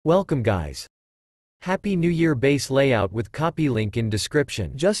Welcome guys. Happy New Year. Base layout with copy link in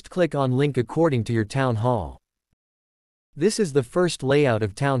description. Just click on link according to your Town Hall. This is the first layout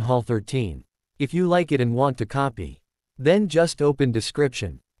of Town Hall 13. If you like it and want to copy, then just open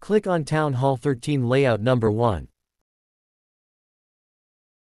description. Click on Town Hall 13 layout number 1.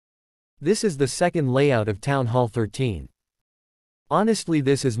 This is the second layout of Town Hall 13. Honestly,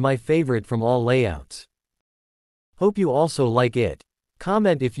 this is my favorite from all layouts. Hope you also like it.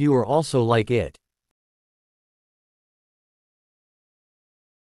 Comment if you are also like it.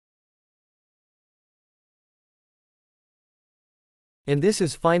 And this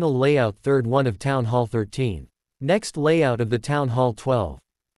is final layout third one of Town Hall 13. Next layout of the Town Hall 12.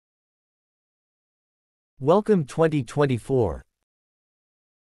 Welcome 2024.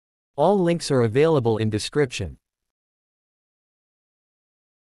 All links are available in description.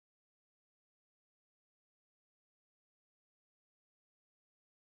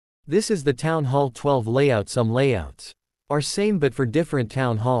 This is the Town Hall 12 layout. Some layouts are same but for different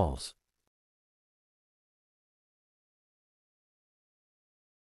town halls.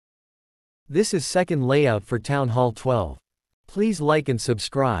 This is second layout for Town Hall 12. Please like and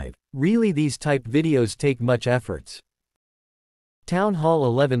subscribe. Really, these type videos take much efforts. Town Hall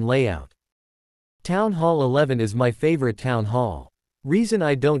 11 layout. Town Hall 11 is my favorite town hall. Reason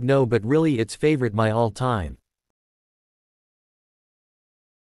I don't know, but really it's favorite my all time.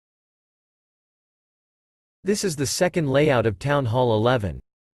 This is the second layout of Town Hall 11.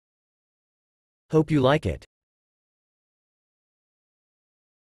 Hope you like it.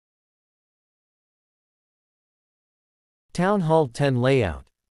 Town Hall 10 layout.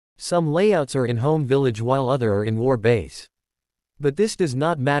 Some layouts are in Home Village while other are in War Base. But this does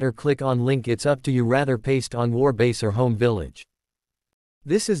not matter, click on link, it's up to you, rather paste on War Base or Home Village.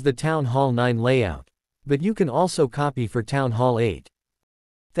 This is the Town Hall 9 layout. But you can also copy for Town Hall 8.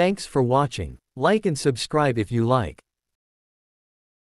 Thanks for watching. Like and subscribe if you like.